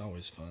mean, it's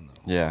always fun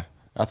though. Yeah.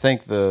 I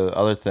think the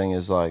other thing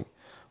is like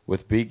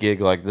with Beat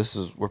Gig, like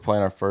we're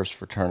playing our first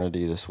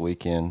fraternity this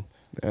weekend.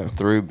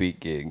 Through Beat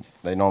Gig.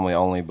 They normally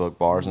only book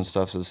bars and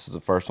stuff, so this is the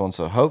first one.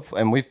 So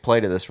and we've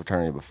played at this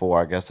fraternity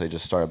before. I guess they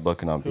just started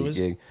booking on Beat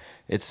Gig.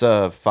 It's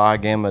Phi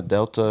Gamma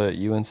Delta at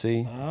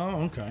UNC.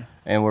 Oh, okay.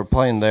 And we're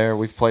playing there.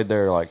 We've played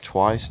there like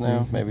twice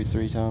now, maybe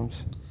 3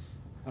 times.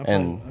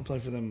 I play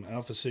for them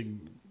Alpha Sig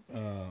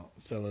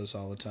fellas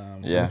all the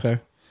time. Yeah. Okay.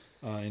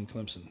 In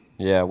Clemson.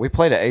 Yeah, we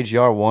played at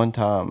AGR one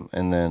time,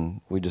 and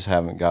then we just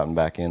haven't gotten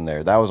back in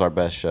there. That was our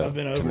best show. I've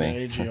been over to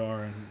AGR,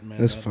 and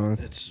man, it's fun.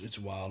 It's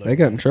wild. They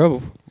got in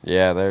trouble.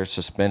 Yeah, they're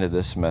suspended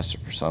this semester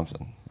for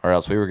something, or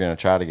else we were going to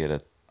try to get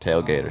a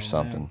tailgate or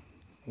something.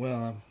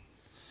 Man.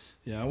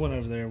 Well, I went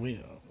over there. We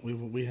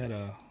had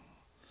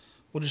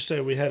we'll just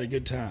say we had a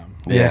good time.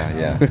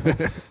 Yeah.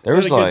 There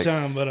was a good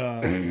time, but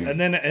and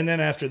then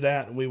after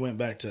that we went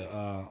back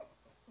to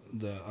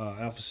the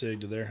Alpha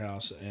Sig to their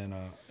house, and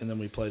then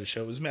we played a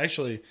show. It was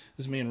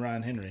me and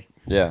Ryan Henry.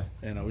 Yeah.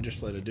 And we just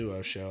played a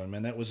duo show, and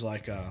man, that was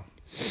like I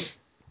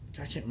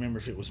can't remember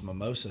if it was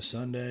Mimosa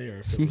Sunday or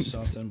if it was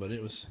something, but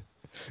it was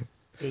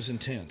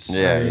intense.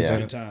 Yeah, It was a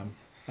good time.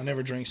 I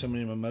never drank so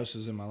many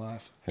mimosas in my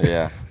life.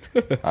 Yeah.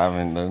 I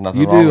mean, there's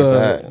nothing wrong with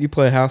that. You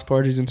play house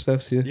parties and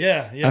stuff too?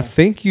 Yeah. I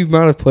think you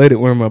might have played at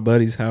one of my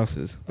buddies'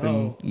 houses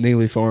in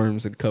Neely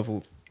Farms a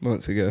couple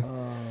months ago.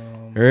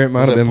 Or it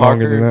might have been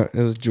longer than that.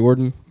 It was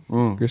Jordan.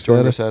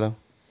 Jordan.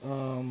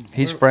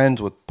 He's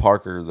friends with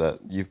Parker that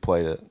you've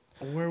played at.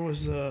 Where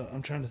was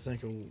I'm trying to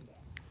think of.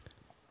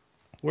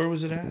 Where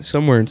was it at?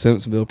 Somewhere in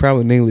Simpsonville,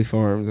 probably Neely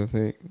Farms, I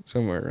think.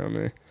 Somewhere around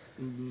there.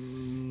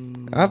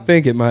 I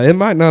think it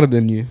might not have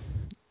been you.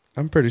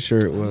 I'm pretty sure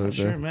it was. I'm not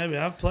sure, maybe.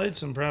 I've played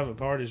some private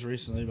parties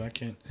recently, but I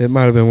can't. It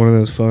might have been one of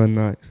those fun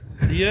nights.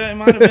 Yeah, it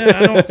might have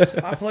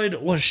been. I played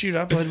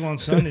one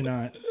Sunday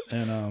night,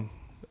 and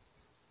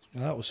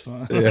that was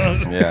fun. Yeah.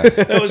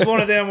 That was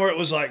one of them where it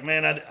was like,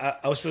 man,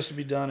 I was supposed to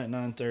be done at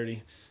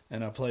 9:30,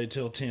 and I played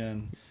till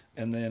 10,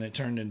 and then it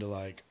turned into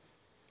like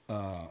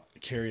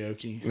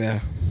karaoke. Yeah.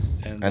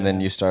 And then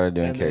you started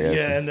doing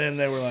karaoke. And then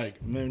they were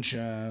like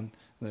moonshine,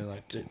 they're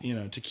like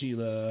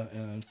tequila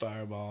and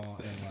fireball,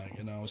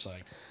 and I was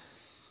like,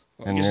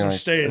 I guess I'm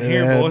staying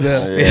here, boys.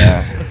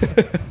 Yeah.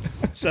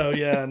 So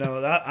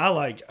I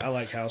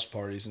like house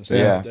parties and stuff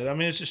like that. I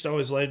mean, it's just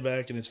always laid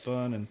back and it's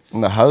fun.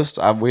 And the host,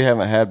 we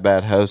haven't had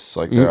bad hosts.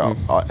 Like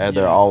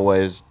they're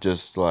always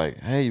just like,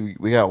 hey,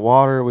 we got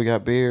water, we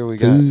got beer, we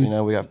got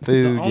we got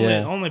food.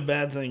 The only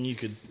bad thing you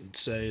could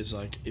say is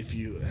like if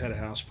you had a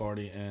house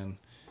party and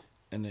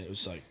it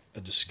was like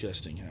a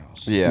disgusting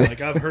house. Yeah.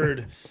 Like I've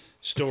heard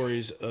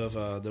stories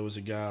of there was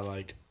a guy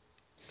like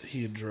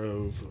he had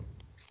drove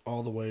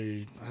all the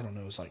way, I don't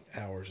know, it was like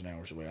hours and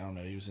hours away. I don't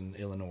know, he was in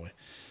Illinois.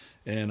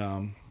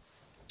 And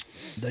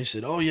they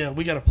said, oh, yeah,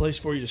 we got a place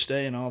for you to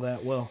stay and all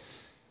that. Well,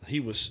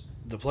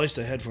 the place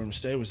they had for him to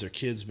stay was their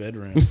kid's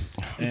bedroom.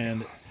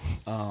 and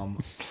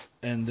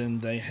then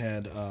they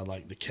had,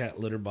 like, the cat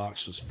litter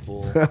box was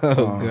full.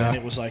 And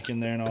it was, like,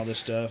 in there and all this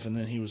stuff. And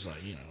then he was like,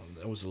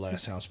 that was the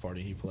last house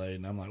party he played.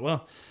 And I'm like,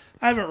 well,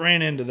 I haven't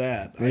ran into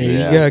that. You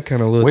got to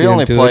kind of look We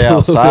only into play it.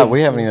 outside.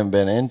 We haven't even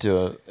been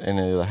into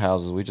any of the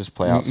houses. We just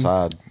play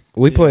outside.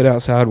 We played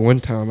outside one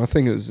time. I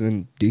think it was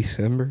in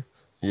December.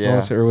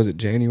 Yeah. Or was it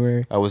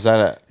January? Oh, was that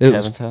at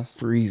Kevin's house?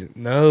 Freezing.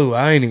 No,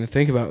 I didn't even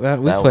think about that.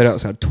 We played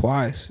outside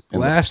twice.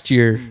 Last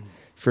year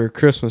for a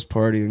Christmas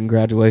party and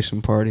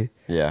graduation party.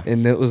 Yeah.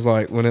 And it was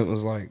like when it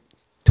was like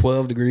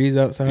 12 degrees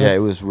outside. Yeah, it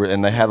was,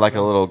 and they had like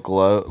a little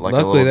glow, like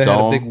Luckily, a little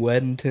dome. Had a big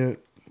wedding tent.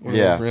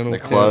 Yeah, they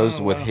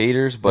closed with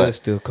heaters, but it's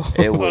still cold.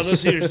 It was, well,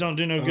 those heaters don't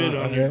do no good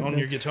on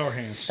your guitar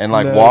hands. And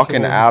like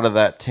walking out of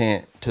that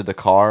tent to the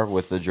car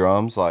with the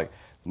drums, like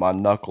my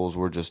knuckles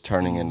were just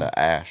turning into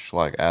ash,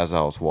 like as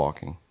I was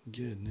walking.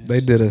 Goodness. They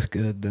did us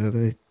good though.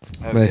 They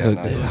hooked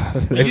us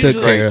up. They took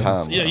great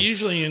time. Yeah,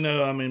 usually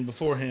I mean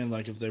beforehand,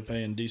 like if they're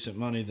paying decent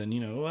money, then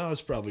well,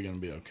 it's probably going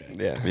to be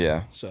okay.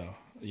 Yeah. So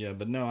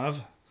but no,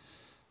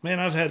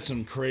 I've had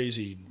some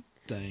crazy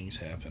things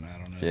happen. I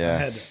don't know.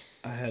 Yeah.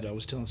 I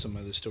was telling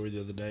somebody this story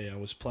the other day. I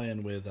was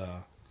playing with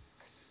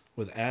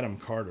with Adam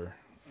Carter.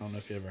 I don't know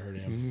if you ever heard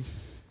of him.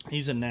 Mm-hmm.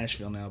 He's in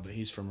Nashville now, but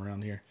he's from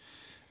around here.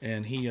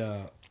 And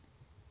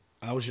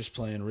I was just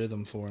playing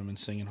rhythm for him and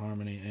singing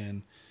harmony.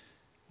 And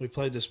we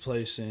played this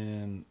place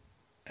in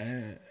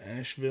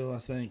Asheville, I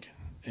think.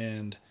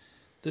 And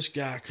this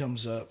guy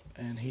comes up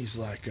and he's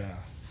like,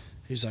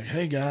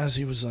 hey guys,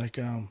 he was like,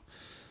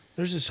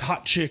 there's this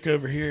hot chick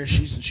over here.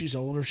 She's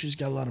older. She's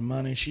got a lot of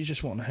money. She's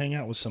just wanting to hang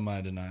out with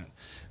somebody tonight.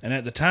 And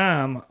at the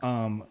time,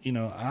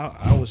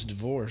 I was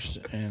divorced,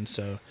 and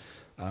so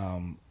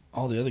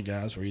all the other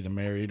guys were either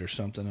married or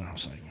something. And I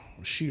was like,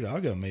 well, shoot,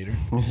 I'll go meet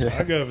her. So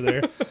I go over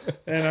there,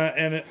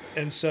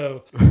 and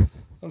so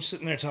I'm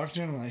sitting there talking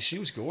to him. And like, she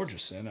was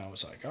gorgeous, and I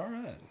was like, all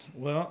right.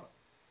 Well,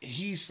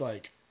 he's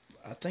like,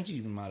 I think he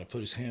even might have put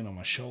his hand on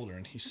my shoulder,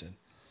 and he said,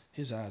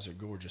 his eyes are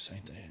gorgeous,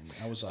 ain't they? And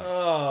I was like,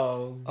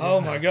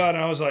 oh my God.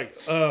 And I was like,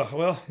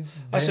 well,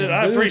 I said,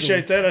 I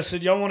appreciate that. I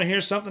said, y'all want to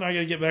hear something? I got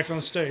to get back on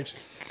the stage.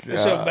 And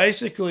so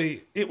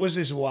basically, it was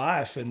his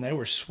wife, and they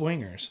were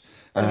swingers.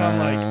 And I'm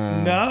like,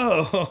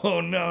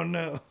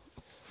 no.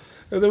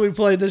 And then we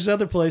played this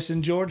other place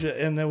in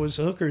Georgia, and there was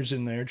hookers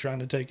in there trying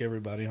to take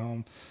everybody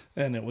home.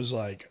 And it was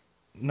like,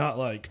 not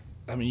like,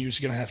 I mean, you're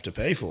just going to have to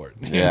pay for it.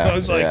 You know? It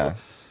was like,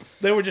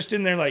 they were just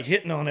in there like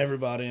hitting on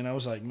everybody, and I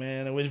was like,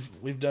 man,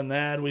 we've done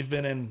that. We've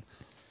been in,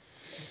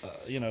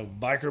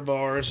 biker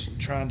bars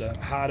trying to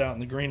hide out in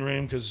the green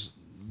room because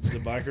the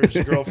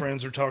bikers'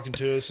 girlfriends were talking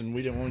to us, and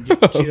we didn't want to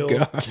get killed.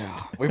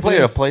 God. We played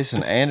at a place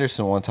in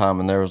Anderson one time,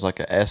 and there was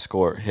like an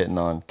escort hitting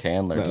on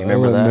Candler. Do you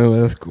remember that?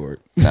 No escort.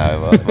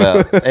 No,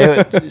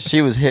 well,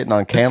 she was hitting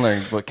on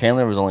Candler, but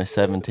Candler was only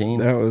 17.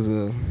 That was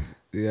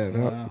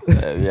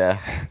yeah.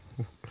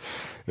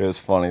 It was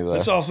funny though.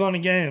 It's all fun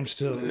and games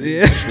till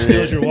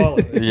steals your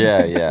wallet.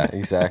 Yeah,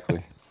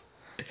 exactly.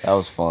 That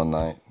was a fun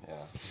night.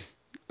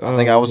 Yeah. I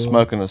think I was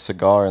smoking a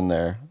cigar in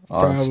there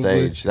on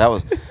stage. That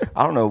was,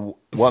 I don't know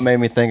what made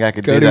me think I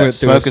could do that.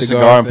 Smoke a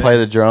cigar and play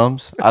the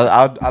drums.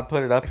 I'd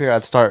put it up here.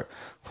 I'd start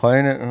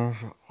playing it. And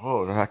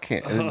I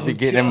can't. It'd be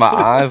getting in my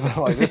eyes.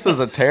 I'm like, this is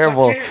a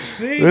terrible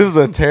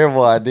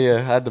idea.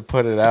 I had to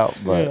put it out,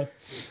 but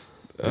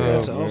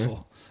that's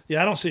awful.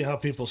 Yeah, I don't see how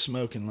people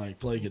smoke and like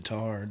play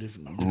guitar.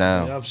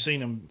 No, I've seen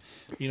them,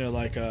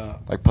 like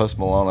Post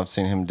Malone. I've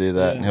seen him do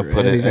that, and he'll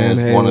put it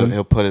in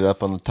he'll put it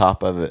up on the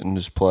top of it and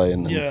just play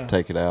and then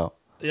take it out.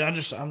 Yeah,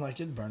 I'm like,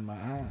 it'd burn my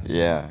eyes.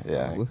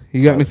 Yeah.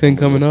 You got anything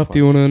coming up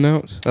you want to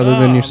announce other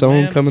than your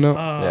song coming up?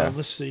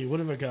 Let's see. What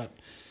have I got?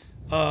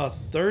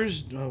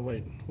 Thursday. Oh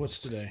wait, what's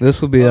today?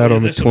 This will be out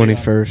on the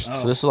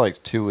 21st. So this is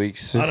like 2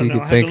 weeks. I don't know.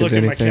 I have to look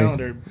at my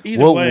calendar.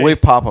 Either way, we'll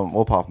pop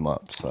them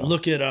up. So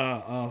look at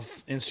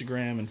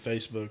Instagram and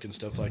Facebook and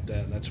stuff like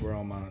that. That's where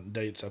all my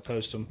dates I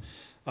post them.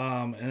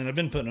 And I've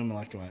been putting them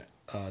like my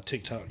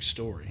TikTok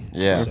story.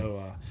 Yeah.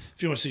 So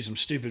if you want to see some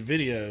stupid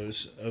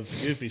videos of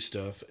goofy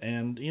stuff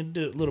and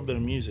do a little bit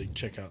of music,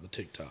 check out the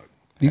TikTok.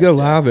 You go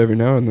live every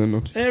now and then.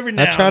 Every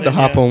now and then. I tried to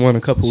hop on one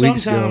a couple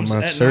weeks ago, and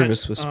my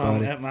service was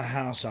spotty. At my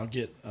house, I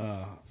get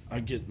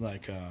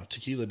like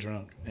tequila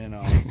drunk, and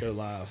I'll go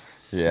live.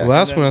 Yeah.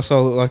 Last one I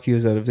saw looked like he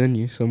was at a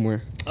venue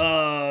somewhere.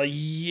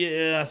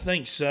 Yeah, I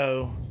think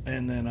so.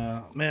 And then,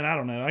 man, I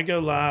don't know. I go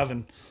live,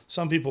 and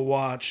some people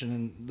watch, and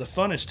then the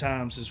funnest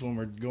times is when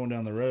we're going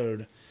down the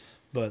road.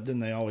 But then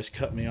they always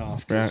cut me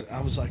off because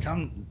I was like,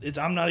 I'm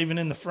not even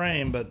in the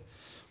frame, but.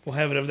 We'll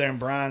have it over there, and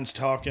Brian's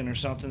talking or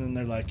something, and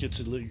they're like,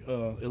 it's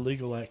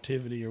illegal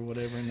activity or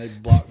whatever, and they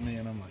block me,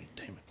 and I'm like,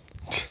 damn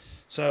it.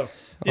 So,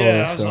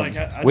 I was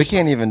like, we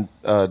can't even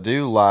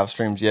do live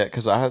streams yet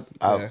because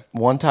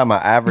one time I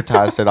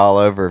advertised it all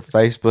over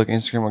Facebook,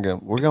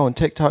 Instagram. We're going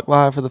TikTok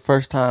live for the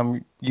first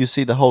time. You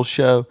see the whole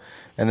show,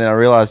 and then I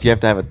realized you have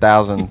to have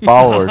 1,000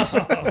 followers.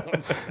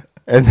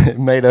 And it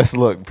made us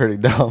look pretty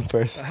dumb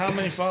first. How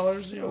many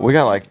followers do you have? We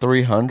got like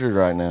 300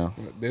 right now.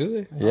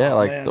 Do we? Yeah,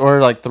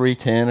 or like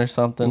 310 or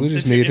something. We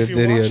just need a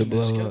video to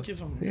blow up.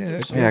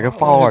 Go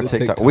follow our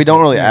TikTok. We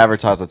don't really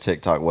advertise the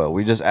TikTok well.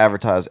 We just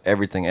advertise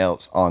everything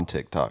else on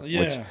TikTok.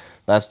 Yeah. Which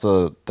that's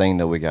the thing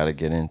that we got to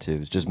get into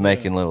is just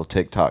making little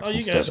TikToks.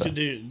 You guys could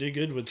do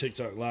good with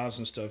TikTok lives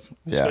and stuff,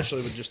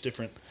 especially with just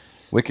different.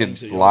 We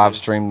could live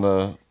stream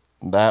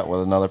that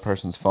with another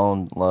person's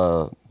phone,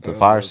 the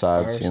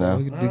firesides,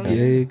 The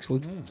gigs.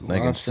 They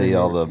can see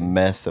all the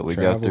mess that we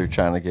go through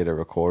trying to get it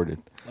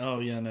recorded. Oh,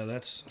 yeah, no,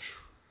 that's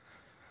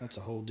a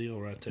whole deal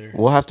right there.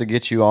 We'll have to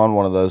get you on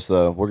one of those,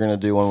 though. We're going to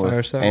do one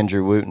with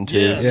Andrew Wooten, too.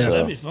 Yeah,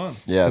 that'd be fun.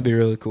 Yeah. That'd be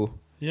really cool.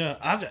 Yeah,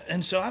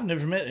 I've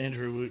never met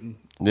Andrew Wooten.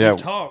 Yeah.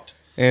 We've talked.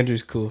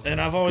 Andrew's cool. And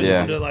I've always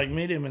wanted to, like,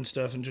 meet him and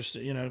stuff and just,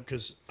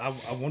 because I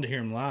wanted to hear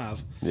him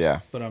live. Yeah.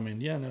 But, I mean,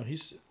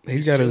 he's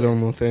got his own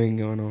little thing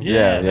going on.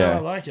 Yeah, I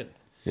like it.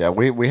 Yeah,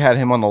 we had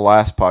him on the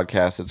last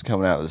podcast that's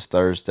coming out this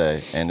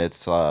Thursday, and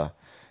it's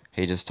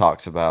he just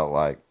talks about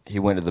like he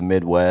went to the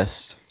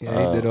Midwest.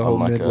 Yeah, he did a whole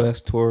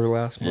Midwest tour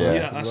last month.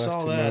 Yeah, I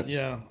saw that.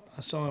 Yeah,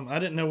 I saw him. I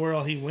didn't know where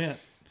all he went.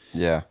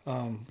 Yeah.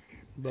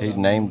 But he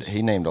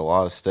named a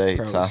lot of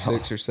states. Probably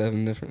 6 or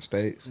 7 different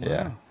states.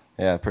 Yeah,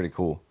 yeah, pretty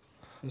cool.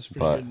 That's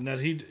pretty good. Now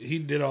he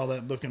did all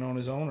that booking on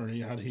his own, or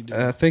how did he do it?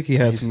 I think he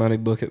had somebody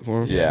book it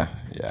for him. Yeah.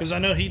 Because I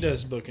know he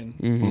does booking.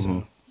 Mm-hmm.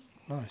 So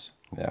nice.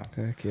 Yeah.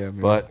 Heck yeah,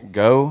 man. But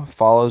go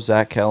follow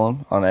Zac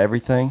Kellum on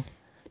everything.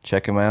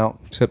 Check him out.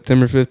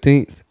 September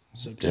 15th.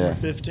 September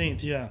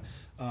 15th, yeah.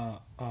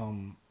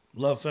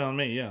 Love Found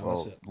Me, yeah.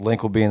 Well, that's it.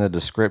 Link will be in the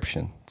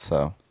description.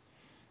 So.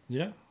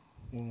 Yeah.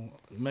 Well,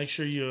 make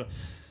sure you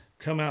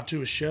come out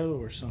to a show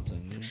or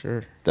something. For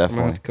sure.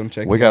 Definitely. Have to come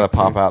check we got to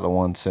pop out to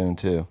one soon,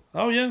 too.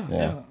 Oh,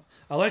 yeah.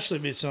 I'll actually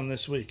be some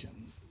this week.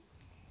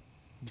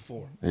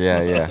 Before.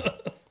 Yeah.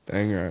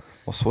 Dang right.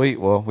 Well, sweet.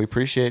 Well, we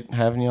appreciate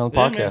having you on the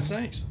podcast. Man,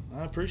 thanks.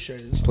 I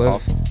appreciate it. It's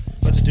awesome.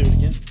 About to do it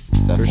again.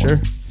 Definitely. For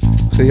sure.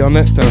 See y'all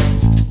next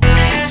time.